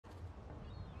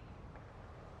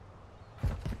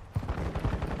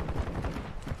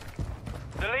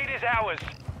The lead is ours.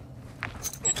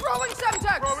 Throwing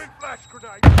Semtex! Throwing flash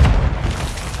grenade!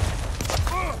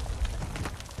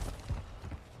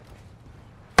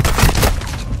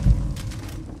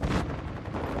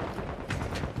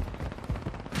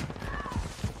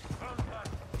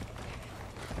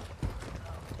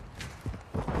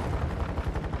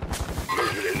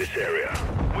 Movement in this area.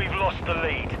 We've lost the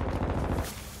lead.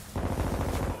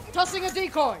 Tossing a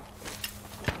decoy!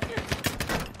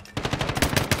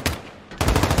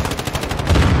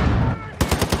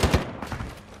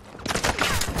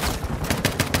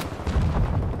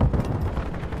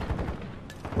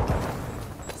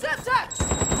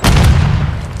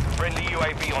 Friendly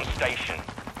UAV on station.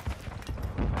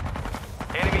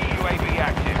 Enemy UAV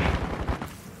active.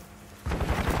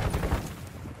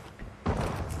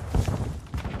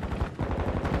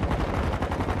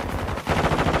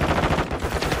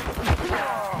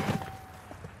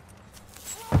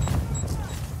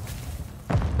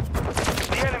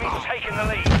 The enemy's taken the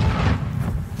lead.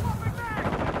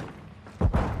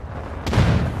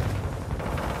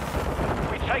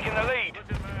 We've taken the lead.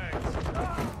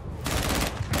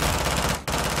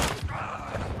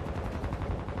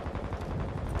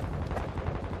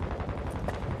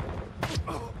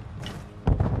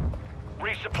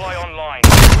 Resupply online.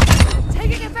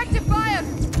 Taking effective fire!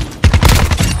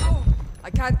 I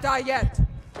can't die yet.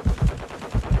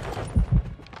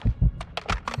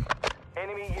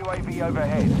 Enemy UAV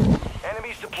overhead.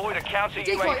 Enemies deployed a counter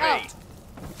Decoy UAV. out!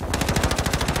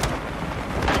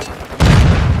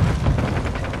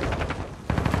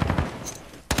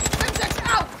 Semtex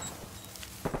out!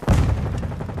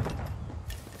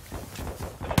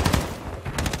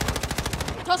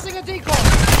 Tossing a decoy!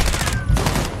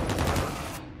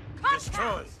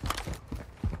 Destroy!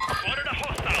 Spotted a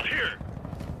hostile here!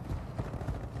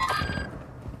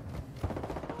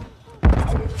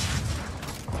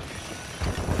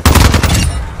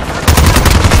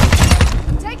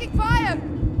 Taking fire!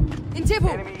 In Tibu!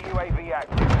 Enemy UAV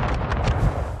active.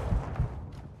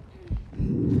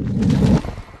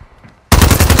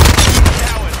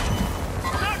 Towers.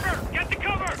 Sniper! Get the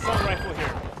cover! Assault rifle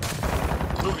here.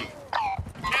 Moving.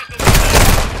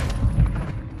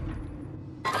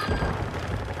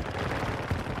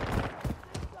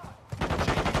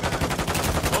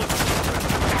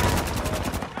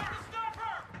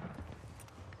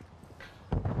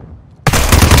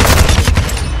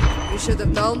 You should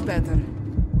have done better.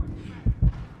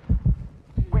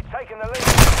 We've taken the lead.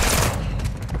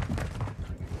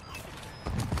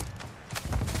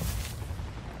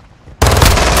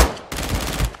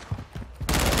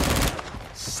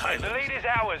 Silence! The lead is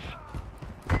ours.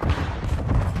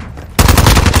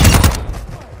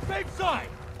 Safe side!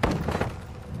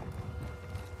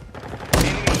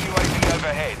 Enemy UAV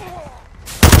overhead.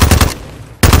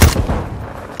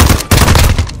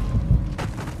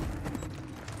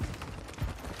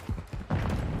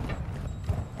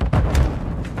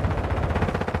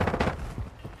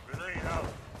 Grenade out!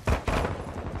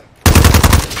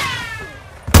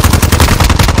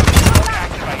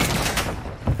 Activated.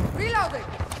 Reloading!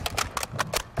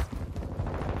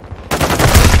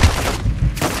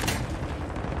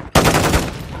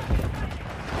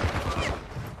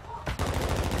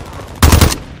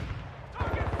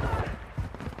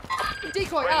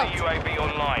 Decoy Friendly out! UAV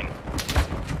online.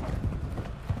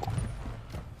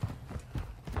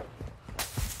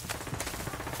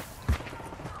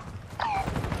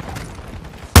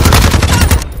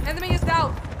 Enemy is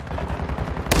down!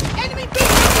 Enemy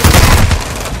beat!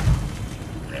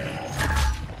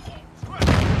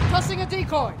 Tossing a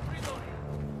decoy!